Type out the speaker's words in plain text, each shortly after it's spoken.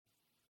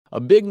A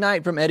big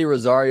night from Eddie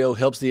Rosario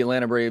helps the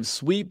Atlanta Braves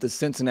sweep the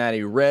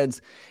Cincinnati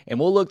Reds, and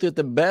we'll look at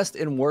the best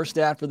and worst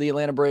stat for the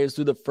Atlanta Braves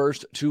through the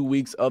first 2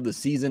 weeks of the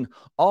season.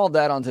 All of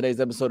that on today's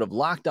episode of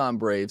Locked On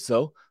Braves,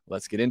 so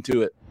let's get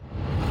into it.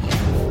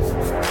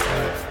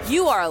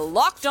 You are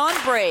Locked On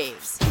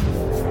Braves,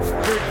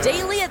 your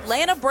daily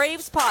Atlanta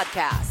Braves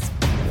podcast.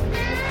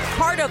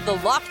 Part of the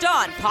Locked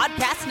On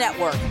Podcast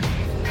Network,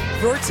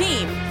 your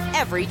team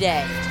every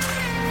day.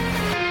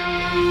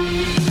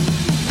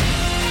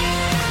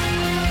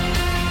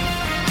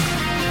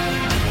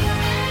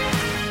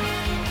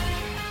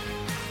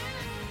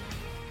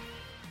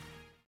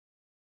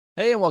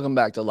 Hey, and welcome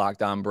back to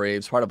Locked On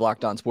Braves, part of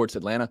Locked On Sports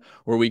Atlanta,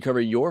 where we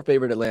cover your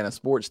favorite Atlanta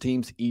sports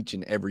teams each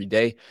and every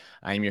day.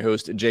 I am your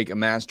host, Jake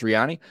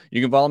Mastriani.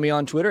 You can follow me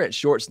on Twitter at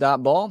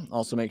shortstopball.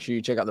 Also, make sure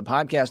you check out the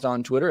podcast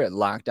on Twitter at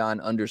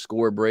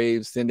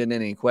LockedOn_Braves. Send in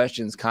any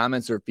questions,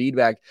 comments, or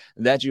feedback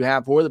that you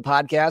have for the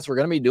podcast. We're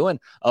going to be doing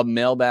a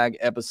mailbag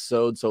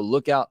episode, so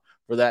look out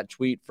for that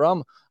tweet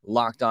from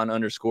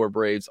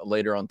LockedOn_Braves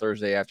later on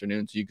Thursday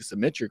afternoon, so you can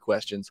submit your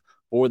questions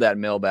for that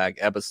mailbag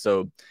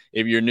episode.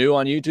 If you're new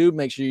on YouTube,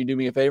 make sure you do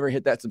me a favor,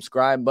 hit that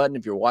subscribe button.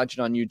 If you're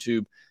watching on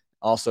YouTube,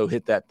 also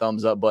hit that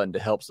thumbs up button to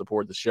help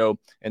support the show.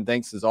 And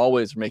thanks as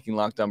always for making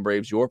Locked On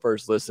Braves your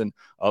first listen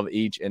of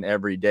each and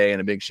every day.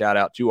 And a big shout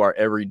out to our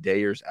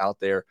everydayers out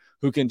there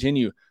who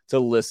continue to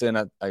listen.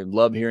 I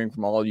love hearing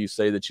from all of you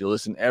say that you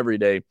listen every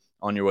day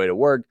on your way to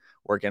work,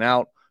 working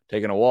out,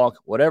 taking a walk,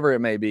 whatever it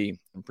may be.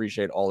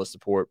 Appreciate all the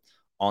support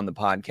on the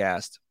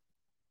podcast.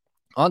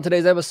 On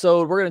today's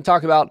episode, we're going to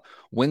talk about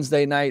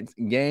Wednesday night's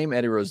game.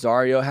 Eddie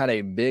Rosario had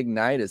a big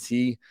night. Is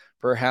he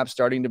perhaps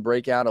starting to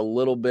break out a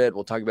little bit?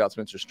 We'll talk about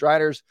Spencer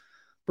Strider's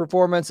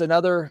performance,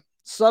 another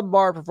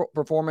subpar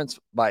performance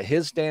by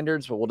his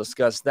standards, but we'll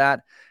discuss that.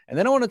 And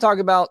then I want to talk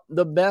about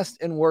the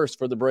best and worst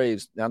for the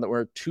Braves now that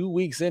we're 2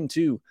 weeks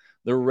into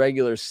the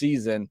regular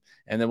season.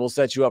 And then we'll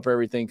set you up for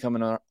everything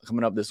coming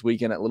up this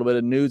weekend. A little bit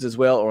of news as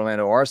well.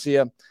 Orlando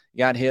Arcia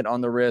got hit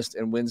on the wrist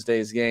in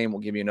Wednesday's game.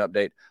 We'll give you an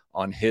update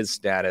on his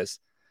status.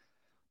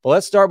 But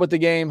let's start with the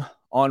game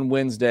on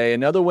Wednesday.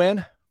 Another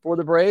win for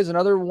the Braves,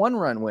 another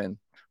one-run win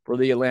for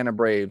the Atlanta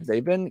Braves.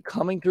 They've been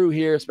coming through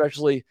here,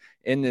 especially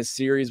in this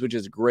series, which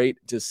is great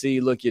to see.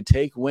 Look, you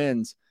take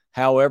wins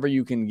however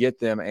you can get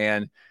them,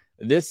 and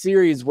this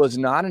series was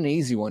not an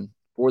easy one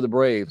for the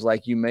Braves,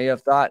 like you may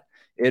have thought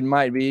it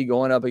might be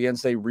going up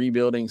against a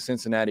rebuilding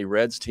Cincinnati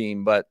Reds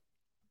team. But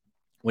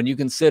when you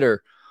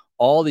consider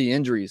all the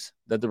injuries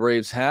that the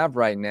Braves have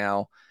right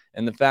now,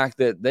 and the fact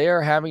that they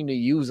are having to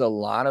use a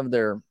lot of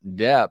their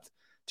depth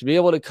to be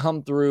able to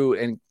come through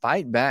and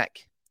fight back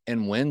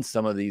and win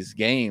some of these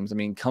games. I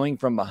mean, coming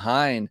from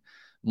behind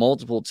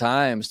multiple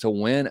times to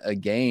win a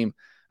game,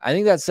 I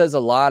think that says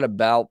a lot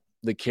about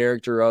the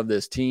character of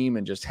this team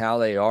and just how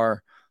they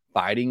are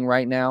fighting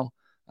right now.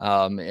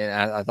 And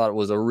I thought it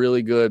was a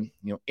really good,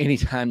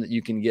 anytime that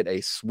you can get a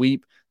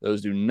sweep,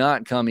 those do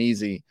not come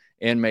easy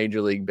in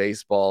Major League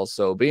Baseball.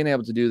 So being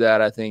able to do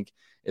that, I think,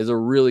 is a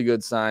really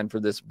good sign for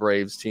this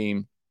Braves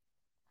team.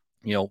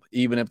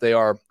 Even if they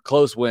are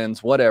close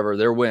wins, whatever,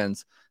 they're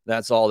wins.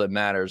 That's all that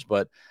matters.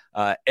 But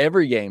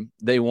every game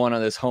they won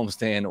on this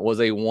homestand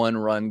was a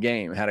one-run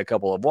game. Had a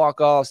couple of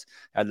walk-offs,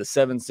 had the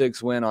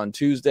 7-6 win on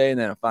Tuesday, and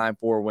then a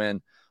 5-4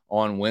 win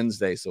on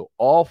Wednesday. So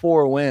all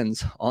 4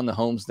 wins on the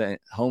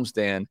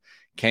homestand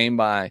came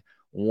by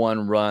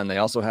one run. They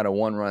also had a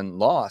one-run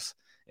loss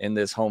in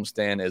this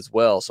homestand as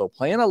well. So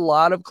playing a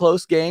lot of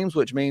close games,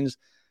 which means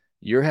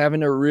you're having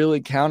to really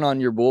count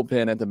on your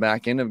bullpen at the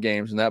back end of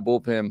games, and that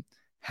bullpen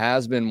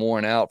has been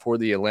worn out for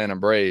the Atlanta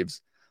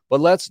Braves.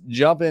 But let's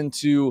jump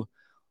into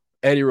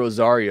Eddie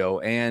Rosario.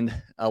 And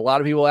a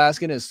lot of people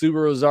asking, is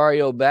Super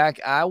Rosario back?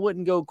 I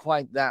wouldn't go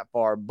quite that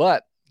far,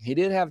 but he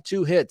did have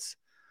 2 hits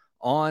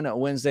on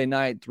Wednesday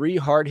night, 3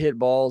 hard hit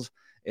balls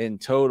in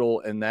total,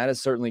 and that is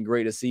certainly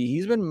great to see.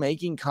 He's been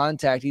making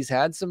contact. He's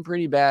had some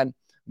pretty bad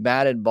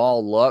batted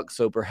ball luck,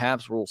 so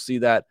perhaps we'll see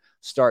that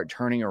start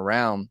turning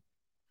around.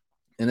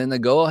 And then the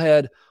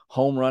go-ahead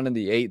home run in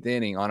the 8th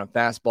inning on a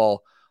fastball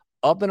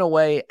up and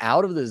away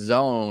out of the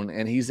zone,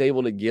 and he's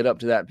able to get up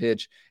to that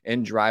pitch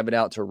and drive it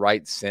out to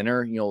right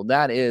center.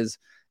 That is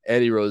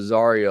Eddie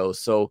Rosario.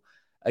 So,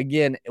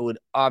 again, it would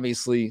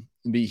obviously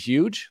be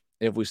huge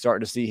if we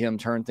start to see him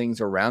turn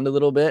things around a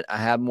little bit. I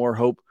have more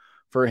hope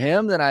for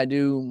him than I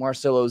do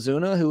Marcell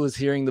Ozuna, who was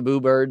hearing the boo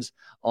birds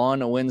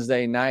on a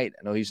Wednesday night.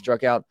 I know he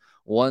struck out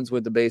once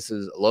with the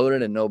bases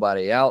loaded and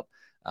nobody out.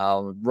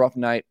 Rough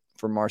night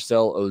for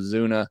Marcell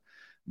Ozuna.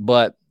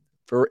 But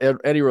for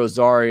Eddie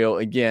Rosario,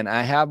 again,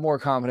 I have more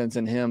confidence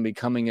in him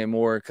becoming a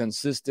more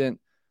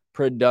consistent,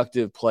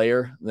 productive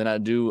player than I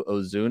do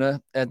Ozuna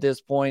at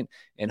this point.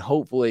 And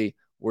hopefully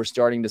we're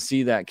starting to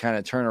see that kind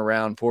of turn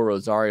around for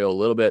Rosario a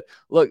little bit.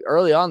 Look,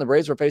 early on, the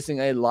Braves were facing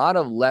a lot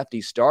of lefty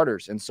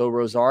starters, and so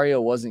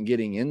Rosario wasn't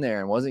getting in there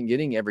and wasn't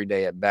getting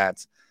everyday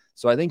at-bats.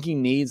 So I think he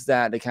needs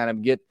that to kind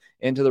of get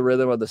into the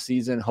rhythm of the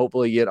season,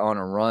 hopefully get on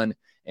a run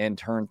and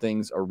turn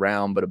things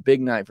around. But a big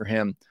night for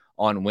him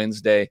on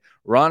Wednesday.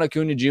 Ron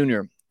Acuna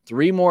Jr.,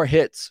 3 more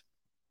hits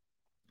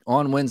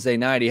on Wednesday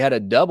night. He had a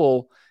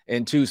double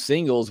and 2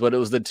 singles, but it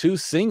was the 2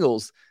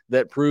 singles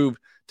that proved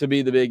to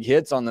be the big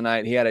hits on the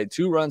night. He had a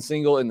 2-run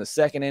single in the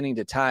second inning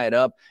to tie it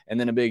up, and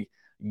then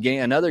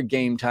another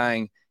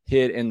game-tying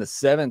hit in the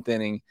 7th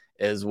inning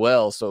as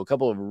well. So a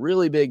couple of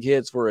really big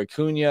hits for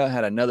Acuna.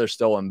 Had another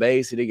stolen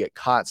base. He did get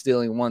caught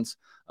stealing once,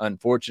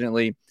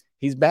 unfortunately.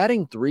 He's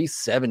batting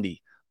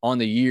 .370 on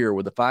the year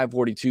with a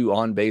 .542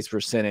 on-base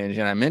percentage,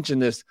 and I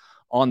mentioned this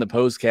on the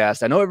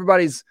postcast. I know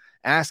everybody's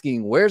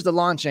asking, where's the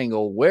launch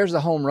angle? Where's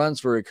the home runs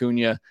for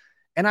Acuna?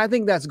 And I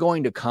think that's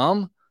going to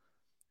come.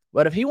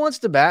 But if he wants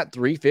to bat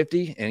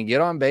 .350 and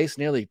get on base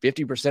nearly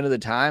 50% of the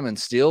time and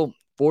steal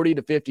 40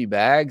 to 50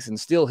 bags and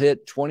still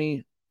hit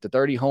 20 to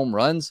 30 home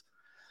runs,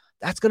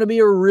 that's going to be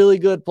a really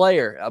good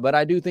player. But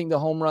I do think the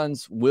home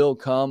runs will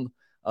come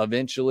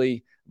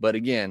eventually. But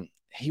again,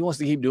 he wants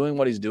to keep doing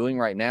what he's doing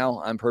right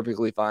now. I'm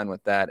perfectly fine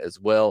with that as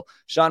well.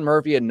 Sean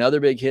Murphy, another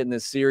big hit in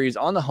this series.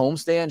 On the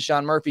homestand,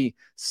 Sean Murphy,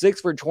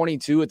 6 for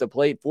 22 at the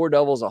plate, 4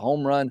 doubles, a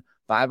home run,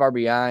 5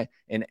 RBI,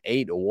 and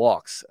 8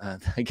 walks.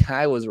 The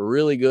guy was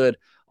really good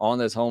on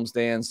this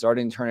homestand,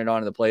 starting to turn it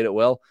on to the plate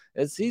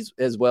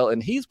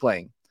and he's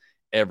playing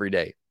every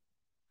day.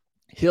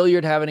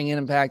 Hilliard having an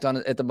impact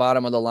at the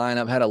bottom of the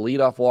lineup, had a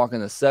leadoff walk in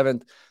the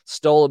 7th,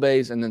 stole a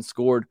base, and then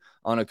scored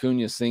on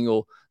Acuna's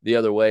single the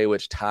other way,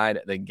 which tied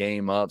the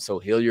game up. So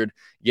Hilliard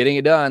getting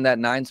it done. That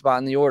 9 spot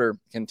in the order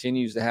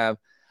continues to have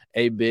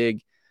a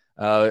big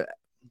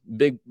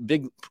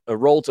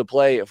role to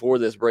play for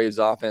this Braves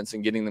offense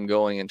and getting them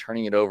going and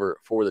turning it over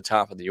for the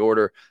top of the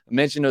order. I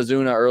mentioned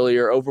Ozuna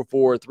earlier, 0 for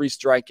 4, 3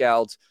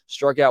 strikeouts,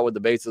 struck out with the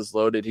bases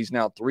loaded. He's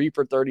now 3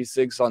 for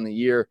 36 on the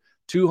year,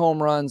 2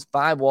 home runs,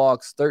 5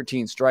 walks,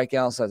 13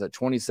 strikeouts. Has a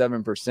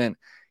 27%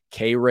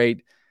 K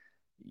rate.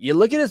 You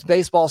look at his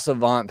Baseball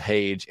Savant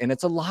page, and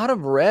it's a lot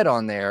of red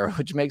on there,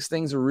 which makes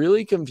things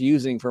really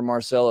confusing for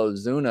Marcell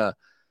Ozuna.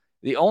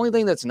 The only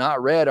thing that's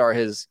not red are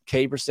his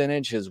K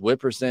percentage, his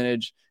whip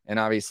percentage, and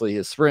obviously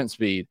his sprint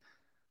speed.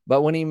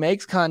 But when he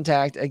makes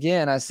contact,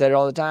 again, I said it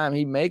all the time,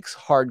 he makes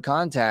hard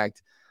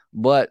contact,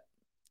 but,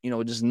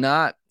 just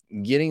not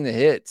getting the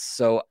hits.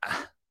 So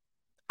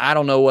I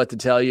don't know what to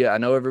tell you. I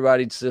know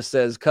everybody just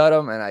says cut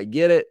him, and I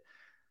get it.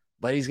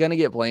 But he's going to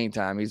get playing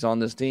time. He's on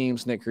this team.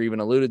 Snitker even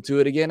alluded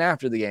to it again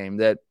after the game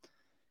that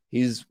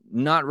he's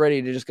not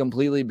ready to just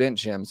completely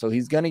bench him. So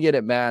he's going to get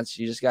at bats.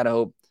 You just got to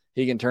hope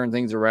he can turn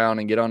things around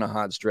and get on a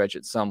hot stretch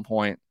at some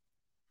point.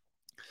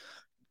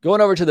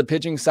 Going over to the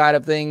pitching side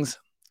of things,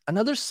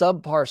 another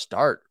subpar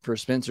start for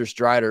Spencer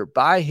Strider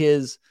by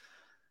his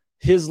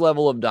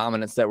level of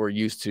dominance that we're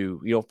used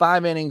to.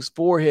 5 innings,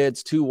 4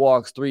 hits, 2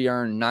 walks, 3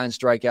 earned, 9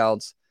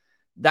 strikeouts.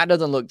 That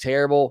doesn't look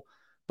terrible.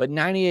 But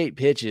 98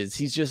 pitches,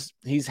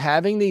 he's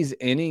having these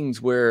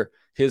innings where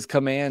his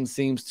command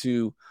seems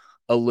to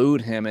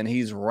elude him and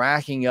he's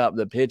racking up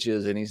the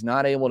pitches and he's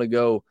not able to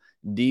go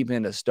deep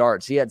into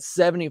starts. He had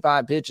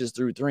 75 pitches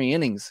through 3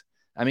 innings.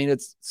 I mean,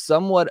 it's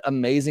somewhat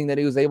amazing that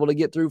he was able to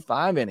get through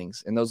 5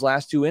 innings. And those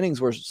last 2 innings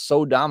were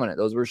so dominant.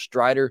 Those were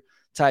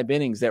Strider-type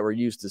innings that we're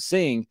used to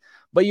seeing.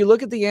 But you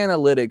look at the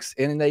analytics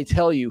and they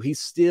tell you he's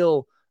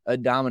still a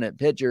dominant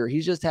pitcher.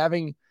 He's just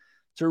having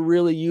to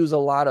really use a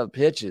lot of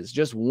pitches.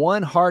 Just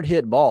 1 hard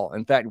hit ball.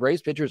 In fact,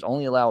 Braves pitchers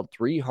only allowed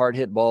 3 hard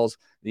hit balls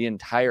the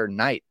entire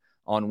night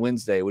on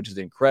Wednesday, which is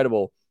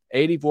incredible.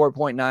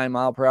 84.9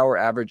 mile per hour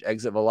average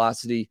exit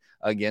velocity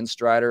against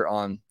Strider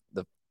on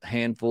the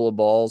handful of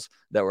balls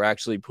that were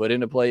actually put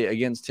into play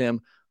against him.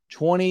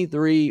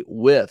 23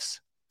 whiffs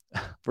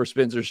for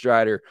Spencer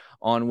Strider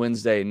on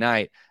Wednesday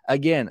night.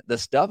 Again, the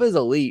stuff is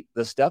elite.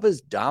 The stuff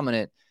is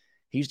dominant.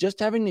 He's just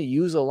having to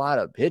use a lot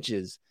of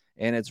pitches.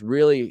 And it's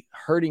really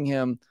hurting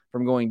him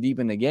from going deep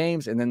into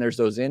games. And then there's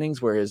those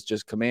innings where his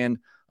just command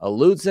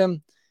eludes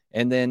him.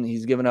 And then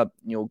he's given up,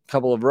 a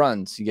couple of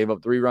runs. He gave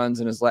up 3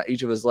 runs in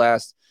each of his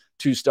last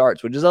 2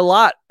 starts, which is a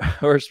lot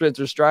for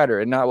Spencer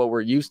Strider and not what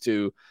we're used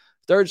to.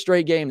 3rd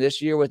straight game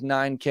this year with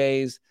 9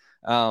 Ks.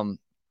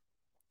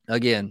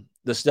 Again,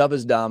 the stuff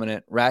is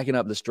dominant, racking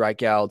up the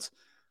strikeouts.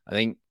 I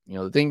think,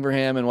 the thing for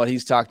him and what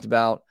he's talked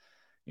about,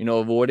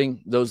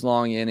 avoiding those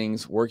long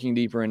innings, working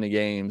deeper into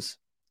games,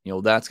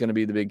 that's going to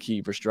be the big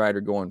key for Strider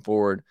going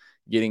forward,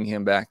 getting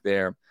him back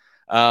there.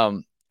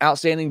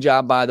 Outstanding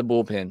job by the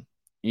bullpen.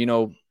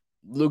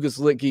 Lucas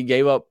Luetge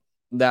gave up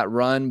that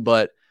run,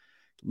 but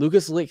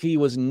Lucas Luetge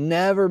was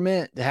never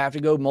meant to have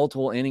to go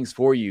multiple innings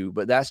for you,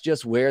 but that's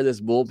just where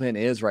this bullpen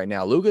is right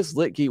now. Lucas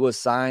Luetge was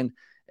signed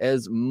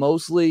as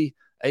mostly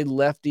a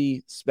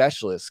lefty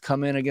specialist.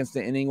 Come in against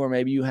the inning where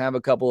maybe you have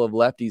a couple of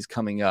lefties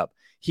coming up.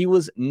 He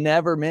was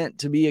never meant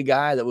to be a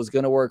guy that was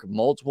going to work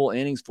multiple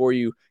innings for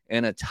you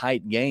in a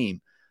tight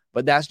game.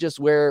 But that's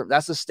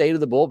the state of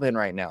the bullpen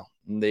right now.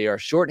 They are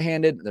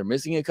shorthanded. They're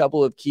missing a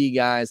couple of key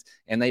guys,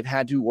 and they've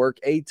had to work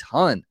a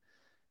ton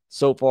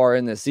so far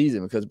in this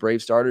season because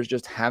Brave starters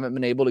just haven't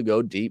been able to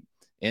go deep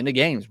into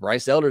games.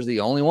 Bryce Elder's the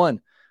only one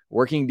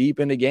working deep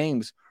into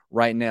games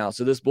right now.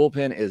 So this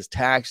bullpen is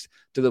taxed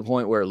to the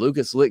point where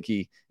Lucas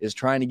Luetge is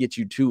trying to get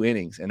you 2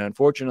 innings. And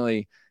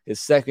unfortunately, his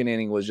second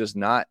inning was just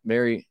not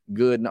very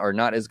good or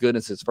not as good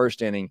as his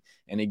first inning.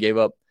 And he gave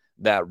up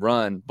that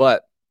run.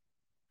 But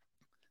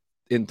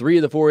in 3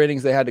 of the 4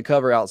 innings they had to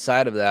cover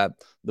outside of that,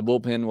 the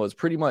bullpen was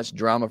pretty much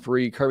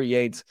drama-free. Kirby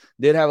Yates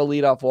did have a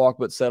leadoff walk,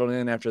 but settled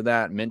in after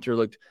that. Minter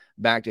looked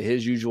back to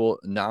his usual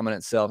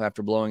dominant self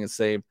after blowing a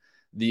save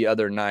the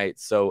other night.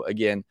 So,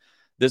 again,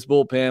 this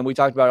bullpen, we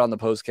talked about it on the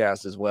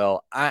postcast as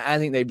well. I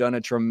think they've done a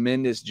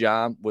tremendous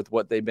job with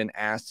what they've been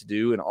asked to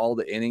do and all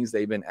the innings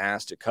they've been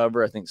asked to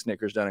cover. I think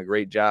Snitker's done a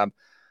great job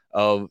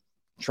of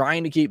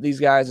trying to keep these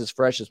guys as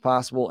fresh as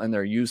possible and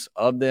their use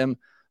of them.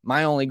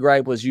 My only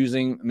gripe was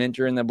using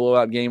Minter in the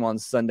blowout game on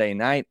Sunday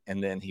night,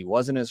 and then he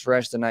wasn't as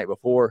fresh the night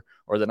before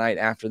or the night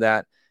after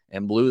that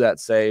and blew that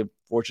save.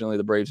 Fortunately,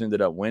 the Braves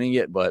ended up winning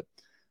it, but,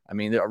 I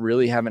mean, they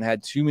really haven't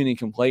had too many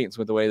complaints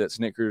with the way that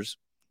Snitker's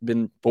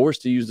been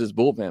forced to use this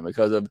bullpen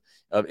because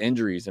of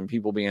injuries and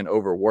people being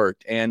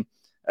overworked. And,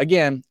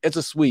 again, it's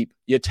a sweep.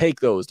 You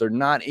take those. They're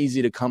not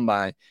easy to come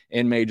by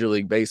in Major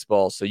League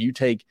Baseball, so you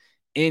take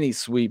any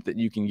sweep that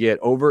you can get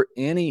over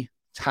any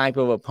type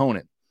of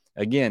opponent.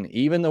 Again,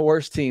 even the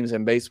worst teams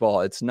in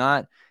baseball, it's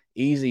not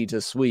easy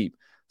to sweep.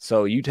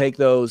 So you take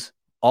those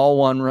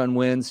all 1-run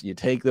wins, you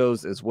take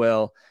those as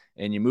well,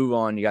 and you move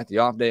on. You got the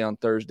off day on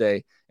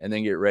Thursday, and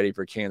then get ready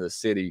for Kansas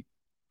City.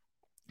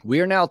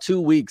 We are now 2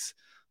 weeks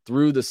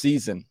through the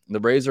season. The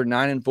Braves are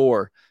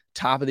 9-4,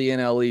 top of the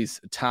NL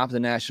East, top of the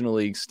National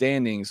League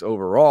standings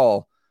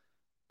overall.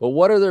 But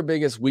what are their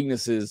biggest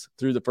weaknesses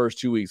through the first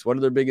 2 weeks? What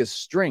are their biggest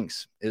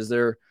strengths? Is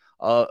there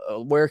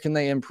where can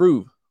they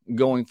improve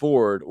going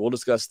forward? We'll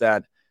discuss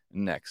that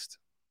next.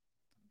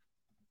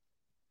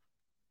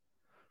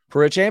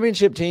 For a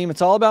championship team,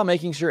 it's all about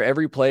making sure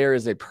every player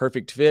is a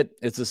perfect fit.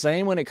 It's the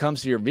same when it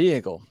comes to your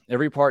vehicle.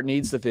 Every part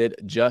needs to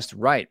fit just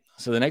right.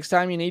 So the next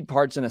time you need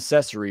parts and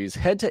accessories,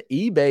 head to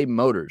eBay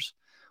Motors.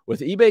 With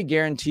eBay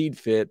Guaranteed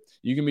Fit,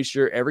 you can be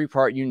sure every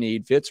part you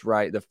need fits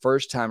right the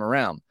first time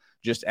around.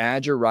 Just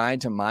add your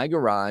ride to My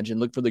Garage and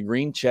look for the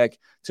green check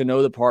to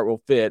know the part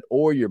will fit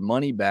or your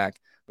money back.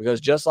 Because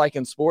just like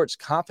in sports,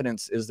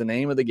 confidence is the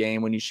name of the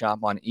game when you shop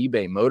on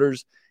eBay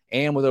Motors.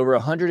 And with over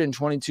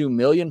 122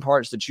 million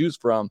parts to choose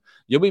from,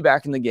 you'll be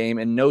back in the game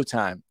in no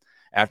time.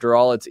 After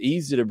all, it's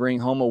easy to bring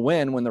home a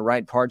win when the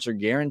right parts are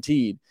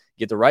guaranteed.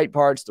 Get the right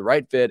parts, the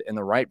right fit, and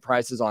the right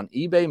prices on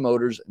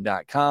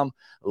ebaymotors.com.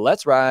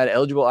 Let's ride.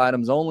 Eligible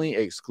items only.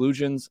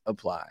 Exclusions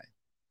apply.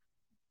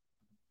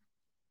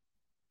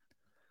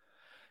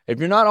 If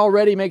you're not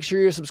already, make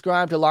sure you're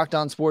subscribed to Locked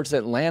On Sports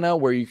Atlanta,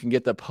 where you can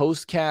get the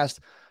postcast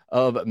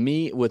of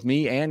me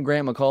and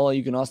Grant McCullough.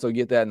 You can also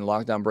get that in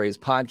Locked On Braves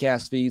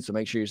podcast feed, so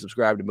make sure you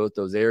subscribe to both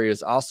those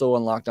areas. Also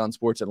on Locked On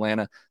Sports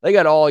Atlanta, they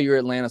got all your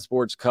Atlanta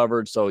sports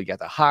covered. So you got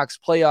the Hawks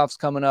playoffs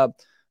coming up,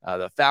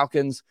 the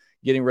Falcons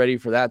getting ready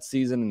for that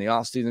season and the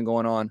offseason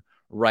going on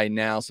right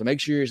now. So make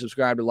sure you're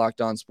subscribed to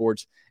Locked On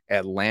Sports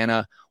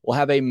Atlanta. We'll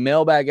have a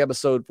mailbag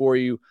episode for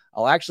you.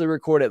 I'll actually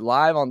record it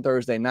live on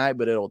Thursday night,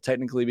 but it'll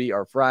technically be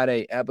our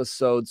Friday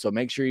episode. So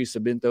make sure you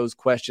submit those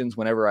questions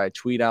whenever I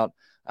tweet out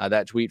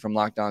that tweet from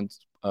Locked On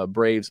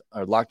Braves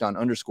or Locked On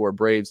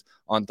 _Braves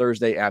on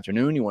Thursday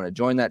afternoon. You want to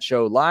join that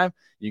show live,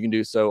 you can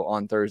do so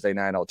on Thursday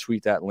night. I'll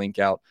tweet that link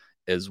out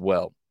as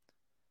well.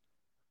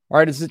 All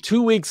right, it's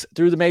 2 weeks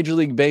through the Major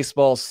League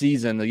Baseball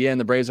season. Again,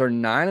 the Braves are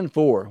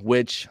 9-4,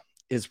 which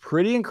is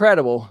pretty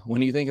incredible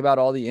when you think about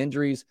all the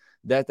injuries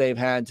that they've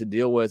had to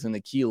deal with and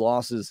the key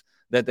losses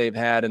that they've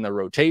had in the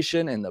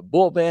rotation and the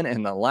bullpen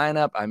and the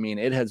lineup. I mean,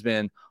 it has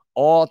been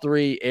all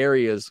 3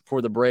 areas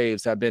for the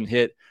Braves have been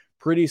hit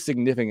pretty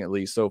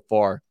significantly so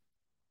far.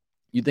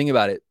 You think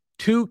about it,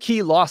 2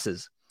 key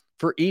losses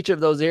for each of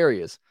those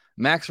areas.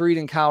 Max Fried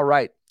and Kyle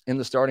Wright in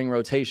the starting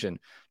rotation.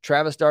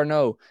 Travis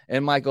d'Arnaud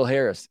and Michael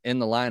Harris in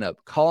the lineup.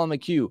 Colin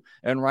McHugh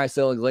and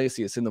Raisel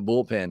Iglesias in the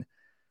bullpen.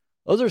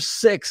 Those are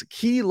 6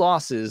 key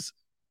losses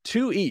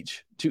to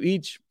each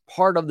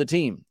part of the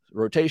team.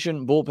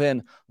 Rotation,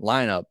 bullpen,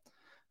 lineup.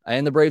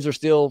 And the Braves are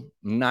still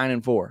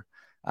 9-4.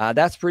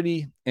 That's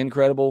pretty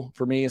incredible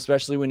for me,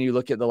 especially when you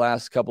look at the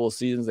last couple of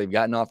seasons. They've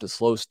gotten off to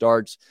slow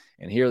starts,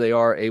 and here they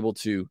are able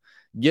to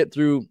get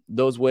through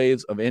those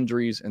waves of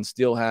injuries and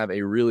still have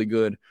a really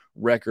good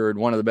record,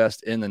 one of the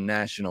best in the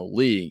National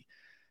League.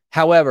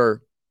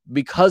 However,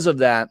 because of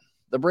that,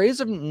 the Braves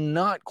have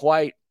not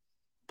quite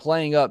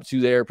playing up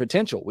to their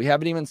potential. We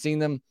haven't even seen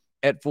them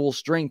at full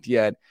strength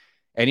yet.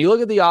 And you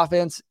look at the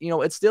offense,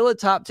 it's still a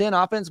top 10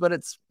 offense, but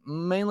it's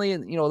mainly,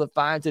 the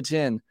 5 to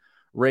 10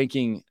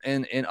 ranking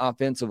in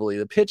offensively.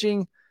 The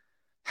pitching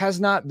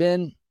has not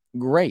been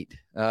great.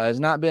 Has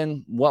not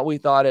been what we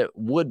thought it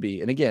would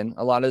be. And again,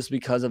 a lot of this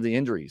because of the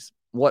injuries.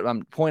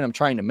 Point I'm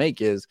trying to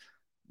make is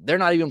they're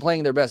not even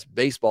playing their best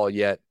baseball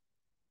yet,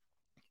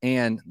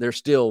 and they're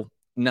still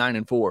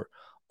 9-4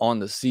 on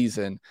the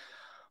season.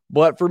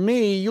 But for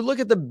me, you look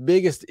at the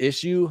biggest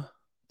issue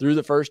through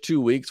the first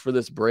 2 weeks for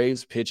this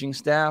Braves pitching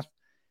staff,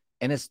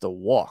 and it's the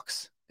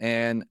walks.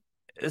 And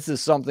this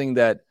is something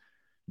that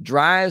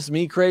drives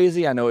me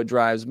crazy. I know it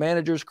drives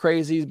managers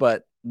crazy,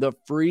 but the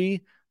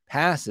free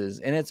passes,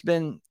 and it's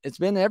been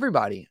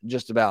everybody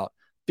just about.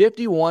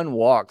 51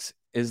 walks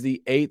is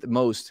the 8th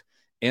most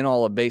in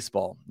all of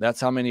baseball.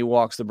 That's how many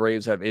walks the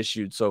Braves have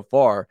issued so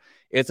far.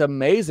 It's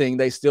amazing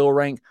they still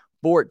rank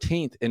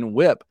 14th in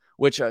WHIP,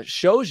 which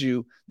shows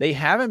you they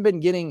haven't been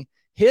getting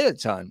hit a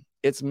ton.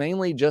 It's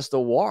mainly just the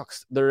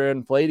walks that are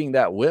inflating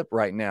that WHIP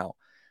right now.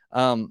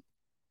 And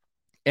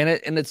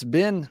it's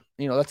been,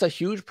 that's a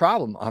huge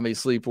problem,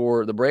 obviously,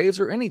 for the Braves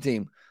or any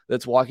team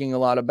that's walking a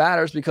lot of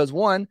batters because,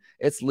 one,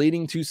 it's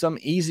leading to some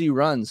easy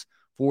runs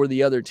for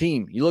the other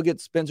team. You look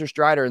at Spencer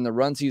Strider and the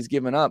runs he's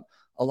given up,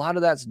 a lot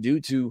of that's due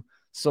to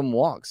some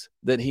walks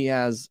that he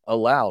has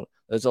allowed.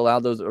 That's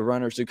allowed those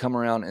runners to come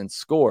around and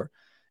score.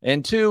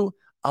 And two,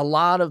 a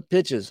lot of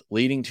pitches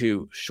leading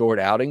to short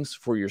outings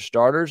for your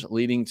starters,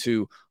 leading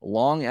to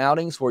long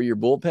outings for your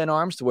bullpen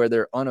arms to where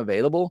they're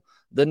unavailable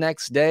the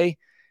next day.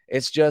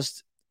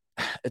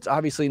 It's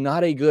obviously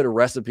not a good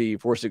recipe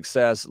for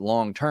success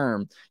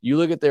long-term. You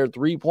look at their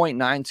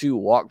 3.92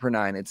 walk per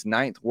nine. It's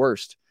ninth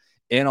worst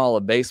in all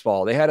of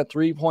baseball. They had a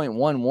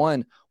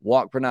 3.11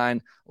 walk per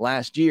nine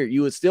last year.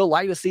 You would still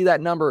like to see that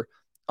number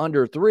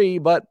under 3,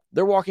 but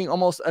they're walking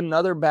almost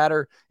another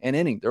batter an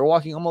inning. They're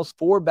walking almost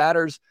 4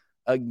 batters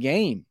a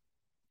game.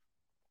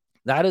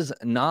 That is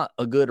not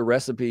a good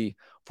recipe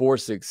for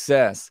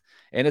success.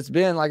 And it's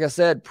been, like I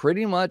said,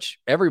 pretty much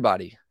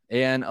everybody.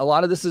 And a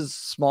lot of this is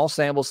small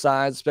sample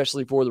size,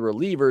 especially for the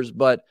relievers,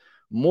 but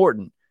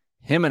Morton,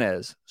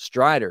 Jimenez,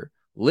 Strider,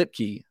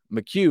 Lipke,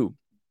 McHugh,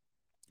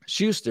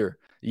 Schuster,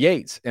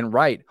 Yates, and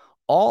Wright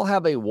all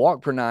have a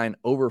walk per nine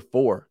over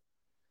 4.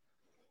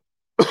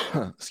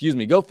 Excuse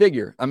me, go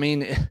figure. I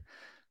mean,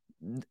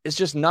 it's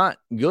just not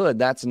good.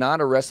 That's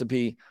not a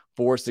recipe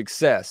for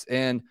success.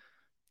 And,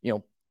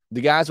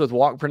 the guys with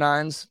walk per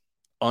nines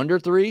under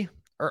 3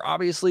 are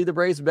obviously the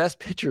Braves' best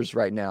pitchers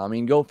right now. I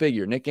mean, go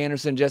figure. Nick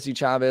Anderson, Jesse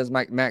Chavez,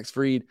 Max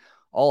Fried,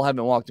 all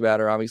haven't walked a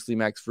batter. Obviously,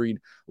 Max Fried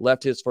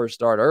left his first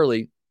start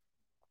early.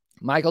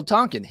 Michael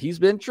Tonkin, he's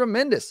been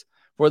tremendous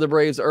for the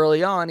Braves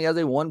early on. He has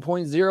a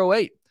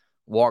 1.08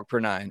 walk per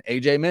nine.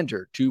 AJ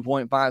Minter,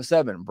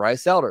 2.57.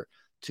 Bryce Elder,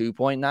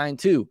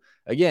 2.92.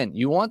 Again,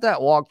 you want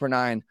that walk per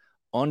nine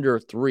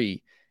under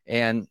 3.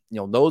 And,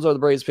 those are the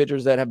Braves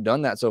pitchers that have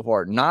done that so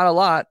far. Not a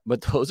lot,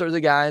 but those are the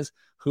guys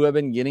who have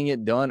been getting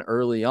it done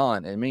early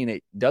on. I mean,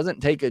 it doesn't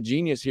take a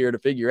genius here to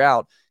figure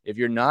out if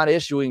you're not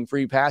issuing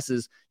free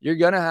passes, you're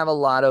going to have a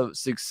lot of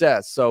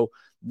success. So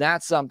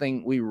that's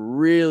something we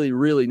really,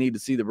 really need to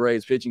see the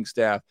Braves pitching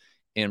staff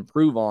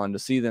improve on to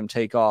see them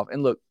take off.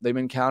 And look, they've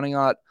been counting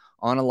on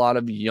a lot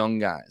of young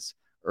guys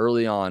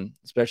early on,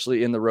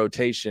 especially in the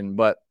rotation,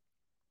 but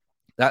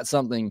that's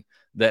something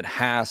that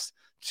has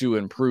to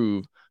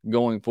improve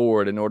going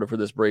forward in order for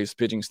this Braves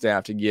pitching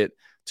staff to get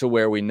to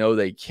where we know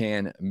they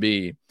can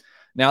be.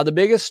 Now, the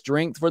biggest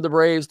strength for the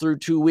Braves through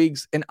 2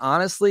 weeks, and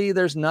honestly,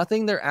 there's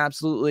nothing they're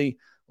absolutely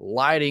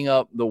lighting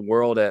up the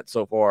world at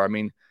so far. I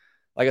mean,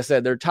 like I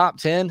said, they're top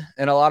 10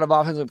 in a lot of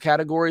offensive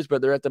categories,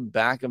 but they're at the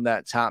back of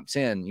that top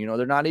 10.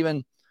 They're not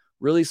even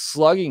really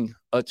slugging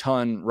a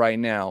ton right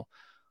now.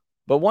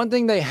 But one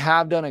thing they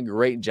have done a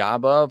great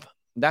job of,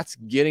 that's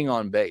getting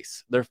on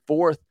base. They're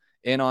 4th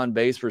in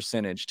on-base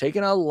percentage,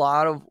 taking a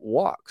lot of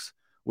walks,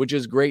 which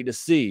is great to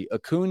see.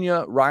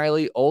 Acuna,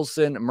 Riley,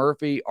 Olsen,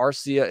 Murphy,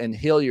 Arcia, and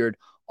Hilliard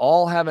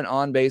all have an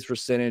on-base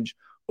percentage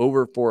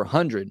over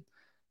 400.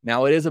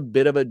 Now, it is a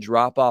bit of a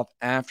drop-off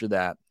after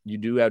that. You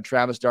do have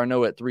Travis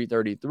d'Arnaud at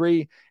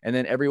 333, and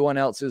then everyone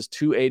else is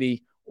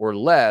 280 or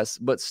less.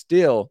 But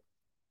still,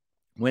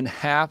 when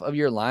half of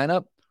your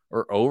lineup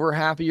or over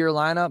half of your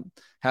lineup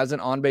has an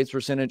on-base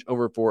percentage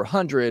over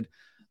 400,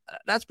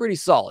 that's pretty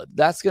solid.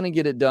 That's going to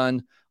get it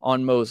done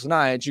on most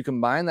nights. You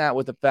combine that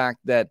with the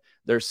fact that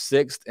they're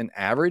 6th in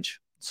average,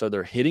 so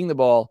they're hitting the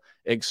ball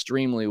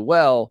extremely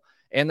well,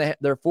 and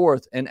they're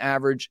 4th in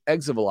average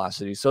exit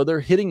velocity, so they're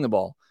hitting the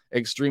ball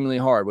extremely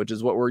hard, which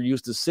is what we're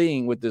used to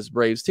seeing with this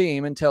Braves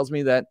team, and tells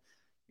me that,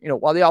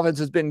 while the offense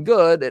has been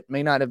good, it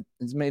may not have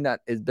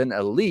been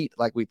elite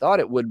like we thought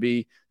it would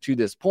be to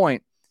this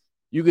point.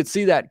 You could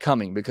see that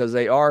coming because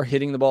they are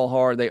hitting the ball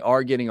hard. They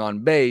are getting on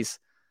base.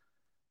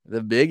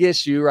 The big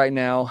issue right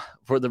now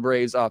for the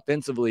Braves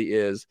offensively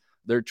is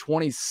they're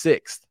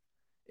 26th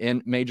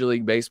in Major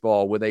League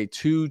Baseball with a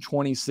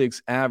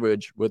 226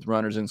 average with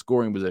runners in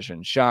scoring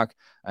position. Shock.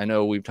 I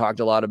know we've talked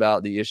a lot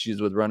about the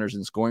issues with runners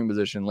in scoring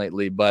position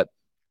lately, but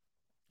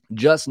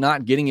just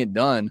not getting it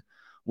done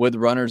with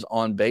runners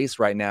on base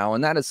right now.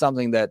 And that is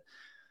something that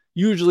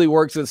usually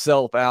works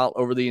itself out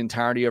over the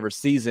entirety of a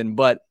season,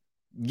 but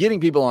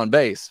getting people on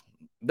base,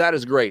 that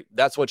is great.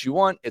 That's what you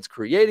want. It's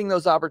creating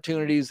those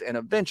opportunities, and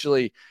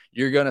eventually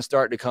you're going to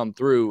start to come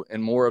through in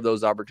more of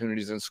those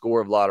opportunities and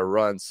score a lot of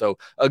runs. So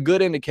a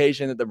good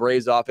indication that the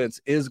Braves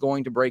offense is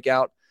going to break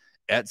out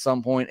at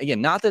some point.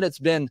 Again, not that it's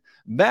been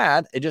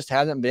bad. It just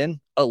hasn't been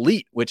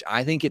elite, which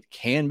I think it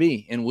can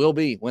be and will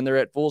be when they're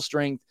at full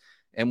strength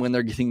and when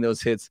they're getting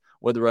those hits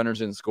with runners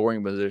in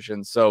scoring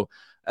positions. So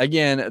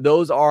again,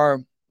 those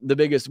are the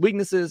biggest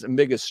weaknesses and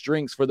biggest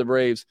strengths for the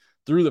Braves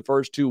through the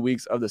first 2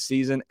 weeks of the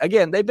season.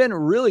 Again, they've been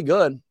really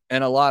good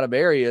in a lot of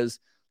areas.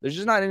 There's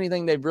just not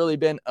anything they've really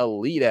been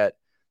elite at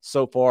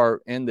so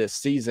far in this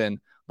season.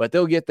 but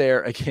they'll get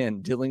there.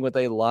 Again, dealing with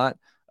a lot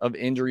of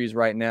injuries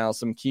right now,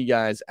 some key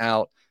guys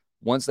out.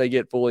 Once they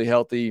get fully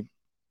healthy,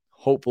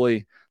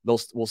 hopefully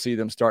we'll see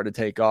them start to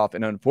take off.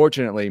 And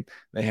unfortunately,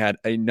 they had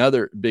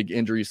another big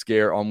injury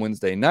scare on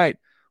Wednesday night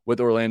with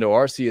Orlando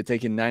Arcia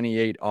taking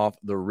 98 off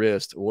the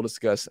wrist. We'll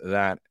discuss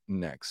that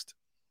next.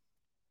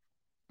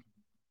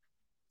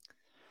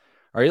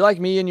 Are you like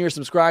me and you're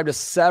subscribed to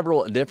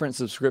several different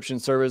subscription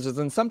services,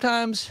 and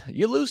sometimes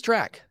you lose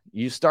track?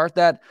 You start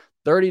that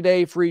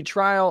 30-day free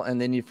trial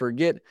and then you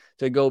forget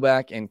to go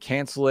back and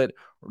cancel it.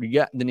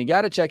 Then you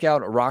got to check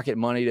out Rocket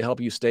Money to help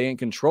you stay in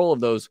control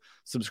of those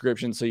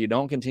subscriptions so you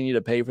don't continue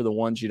to pay for the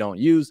ones you don't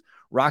use.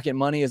 Rocket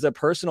Money is a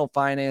personal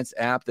finance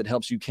app that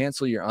helps you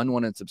cancel your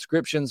unwanted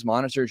subscriptions,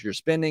 monitors your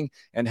spending,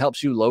 and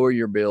helps you lower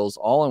your bills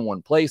all in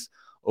one place.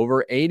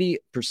 Over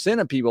 80%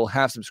 of people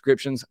have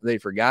subscriptions they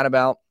forgot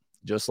about.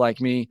 Just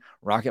like me,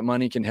 Rocket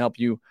Money can help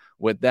you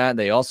with that.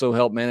 They also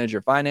help manage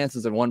your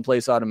finances in one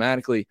place,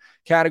 automatically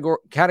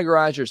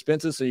categorize your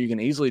expenses so you can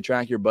easily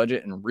track your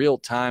budget in real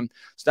time.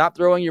 Stop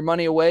throwing your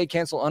money away,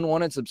 cancel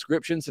unwanted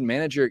subscriptions, and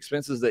manage your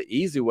expenses the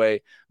easy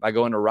way by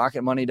going to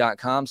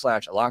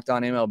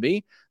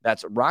rocketmoney.com/lockedonmlb.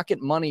 That's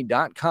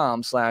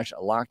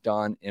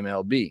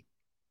rocketmoney.com/lockedonmlb.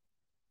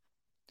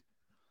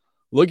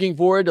 Looking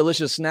for a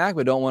delicious snack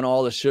but don't want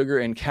all the sugar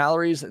and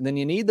calories? Then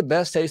you need the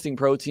best tasting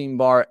protein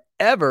bar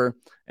ever,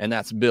 and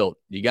that's Built.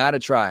 You got to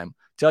try them.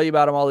 Tell you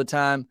about them all the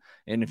time.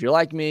 And if you're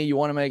like me, you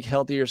want to make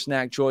healthier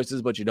snack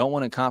choices, but you don't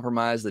want to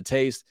compromise the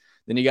taste,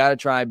 then you got to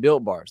try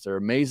Built Bars. They're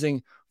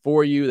amazing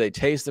for you. They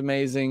taste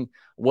amazing.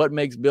 What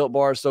makes Built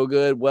Bars so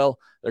good? Well,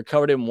 they're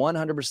covered in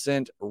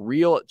 100%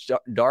 real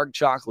dark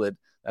chocolate.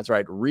 That's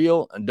right,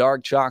 real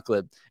dark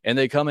chocolate. And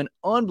they come in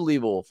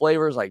unbelievable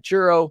flavors like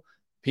churro,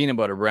 peanut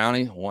butter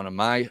brownie, one of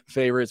my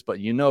favorites, but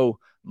you know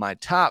my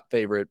top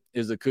favorite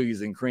is the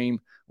cookies and cream,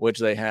 which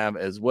they have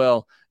as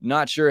well.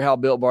 Not sure how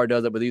Built Bar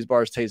does it, but these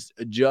bars taste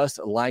just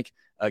like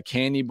a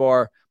candy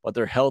bar, but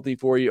they're healthy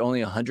for you.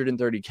 Only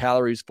 130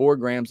 calories, 4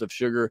 grams of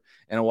sugar,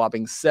 and a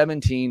whopping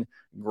 17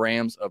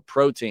 grams of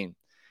protein.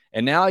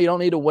 And now you don't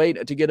need to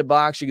wait to get a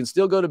box. You can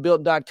still go to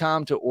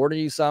Built.com to order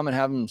you some and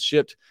have them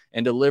shipped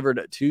and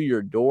delivered to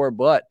your door,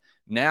 but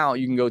now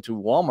you can go to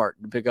Walmart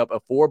to pick up a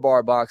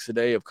 4-bar box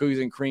today of cookies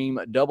and cream,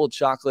 double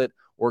chocolate,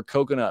 or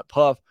coconut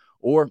puff.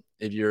 Or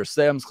if you're a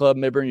Sam's Club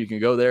member, you can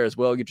go there as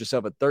well. Get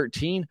yourself a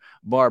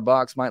 13-bar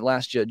box. Might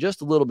last you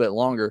just a little bit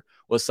longer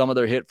with some of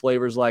their hit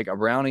flavors like a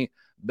brownie,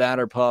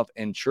 batter puff,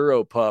 and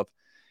churro puff.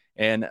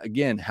 And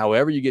again,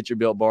 however you get your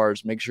Built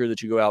Bars, make sure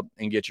that you go out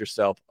and get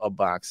yourself a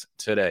box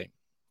today.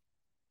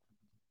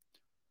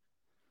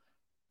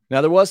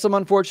 Now, there was some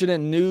unfortunate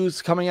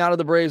news coming out of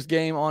the Braves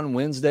game on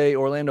Wednesday.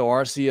 Orlando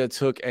Arcia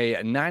took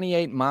a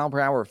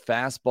 98-mile-per-hour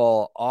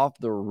fastball off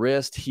the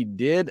wrist. He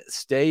did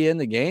stay in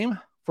the game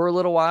for a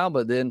little while,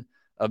 but then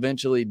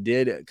eventually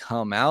did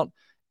come out.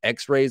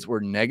 X-rays were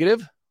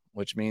negative,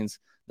 which means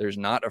there's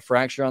not a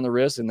fracture on the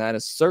wrist, and that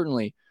is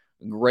certainly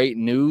great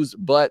news,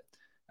 but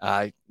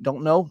I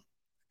don't know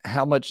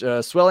how much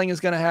swelling is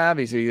going to have.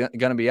 Is he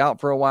going to be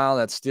out for a while?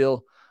 That's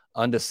still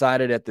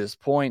undecided at this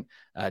point.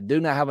 I do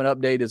not have an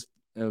update as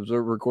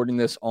we're recording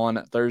this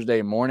on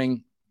Thursday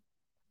morning,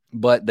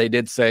 but they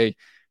did say,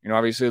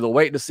 obviously they'll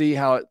wait to see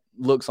how it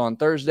looks on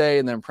Thursday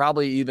and then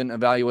probably even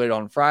evaluate it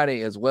on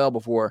Friday as well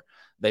before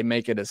they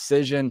make a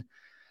decision.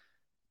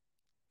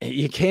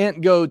 You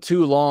can't go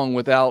too long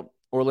without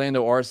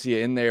Orlando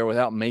Arcia in there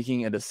without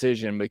making a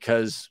decision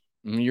because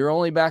your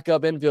only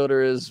backup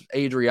infielder is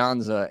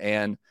Adrianza,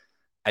 and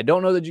I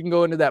don't know that you can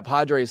go into that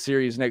Padres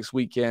series next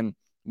weekend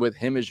with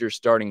him as your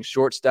starting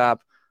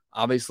shortstop.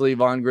 Obviously,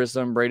 Vaughn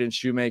Grissom, Braden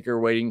Shoemaker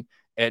waiting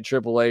at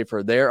AAA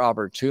for their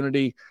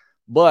opportunity.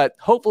 But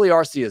hopefully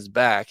Arcia is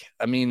back.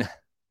 I mean,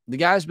 the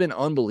guy's been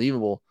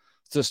unbelievable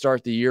to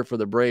start the year for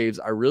the Braves.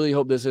 I really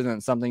hope this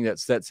isn't something that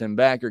sets him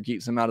back or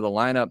keeps him out of the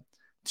lineup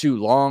too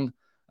long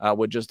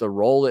with just the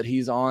role that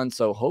he's on.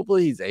 So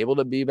hopefully he's able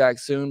to be back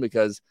soon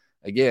because,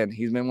 again,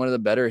 he's been one of the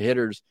better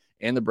hitters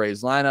in the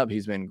Braves lineup.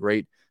 He's been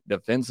great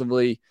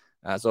defensively.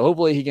 So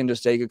hopefully he can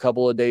just take a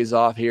couple of days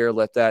off here,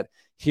 let that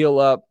heal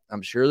up.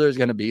 I'm sure there's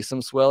going to be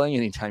some swelling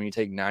anytime you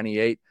take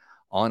 98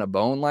 on a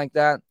bone like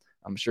that.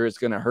 I'm sure it's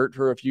going to hurt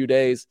for a few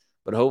days,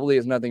 but hopefully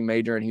it's nothing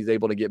major and he's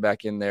able to get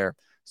back in there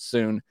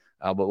soon.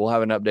 But we'll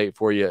have an update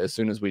for you as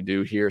soon as we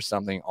do hear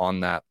something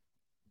on that.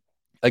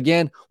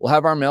 Again, we'll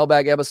have our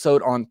mailbag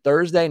episode on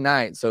Thursday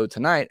night. So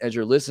tonight, as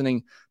you're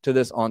listening to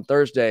this on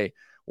Thursday,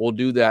 we'll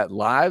do that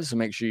live. So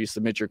make sure you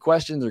submit your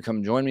questions or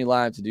come join me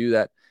live to do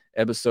that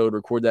episode,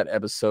 record that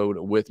episode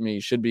with me.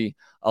 Should be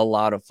a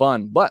lot of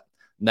fun. But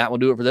that will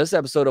do it for this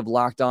episode of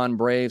Locked On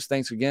Braves.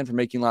 Thanks again for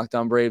making Locked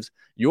On Braves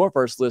your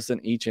first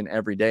listen each and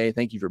every day.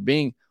 Thank you for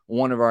being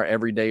one of our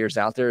everydayers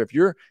out there. If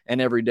you're an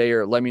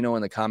everydayer, let me know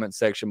in the comment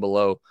section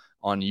below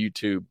on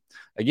YouTube.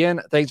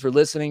 Again, thanks for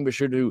listening. Be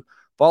sure to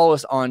follow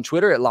us on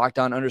Twitter at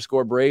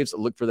LockedOn_Braves.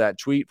 Look for that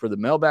tweet for the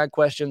mailbag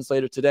questions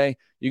later today.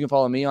 You can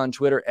follow me on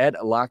Twitter at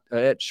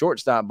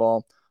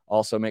ShortstopBall.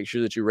 Also, make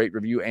sure that you rate,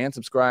 review, and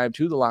subscribe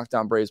to the Locked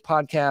On Braves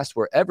podcast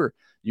wherever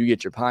you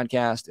get your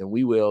podcast, and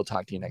we will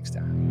talk to you next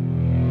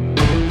time.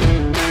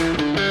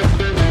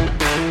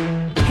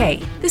 Hey,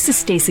 this is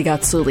Stacey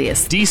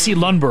Gotsoulias, DC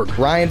Lundberg,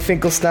 Ryan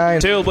Finkelstein,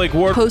 Taylor Blake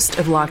Ward, host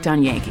of Locked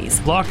On Yankees,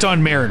 Locked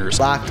On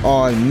Mariners, Locked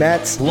On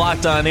Mets,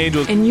 Locked On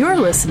Angels, and you're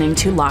listening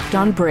to Locked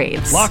On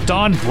Braves. Locked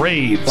On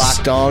Braves,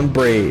 Locked On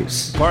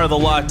Braves, part of the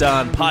Locked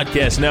On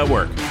Podcast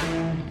Network,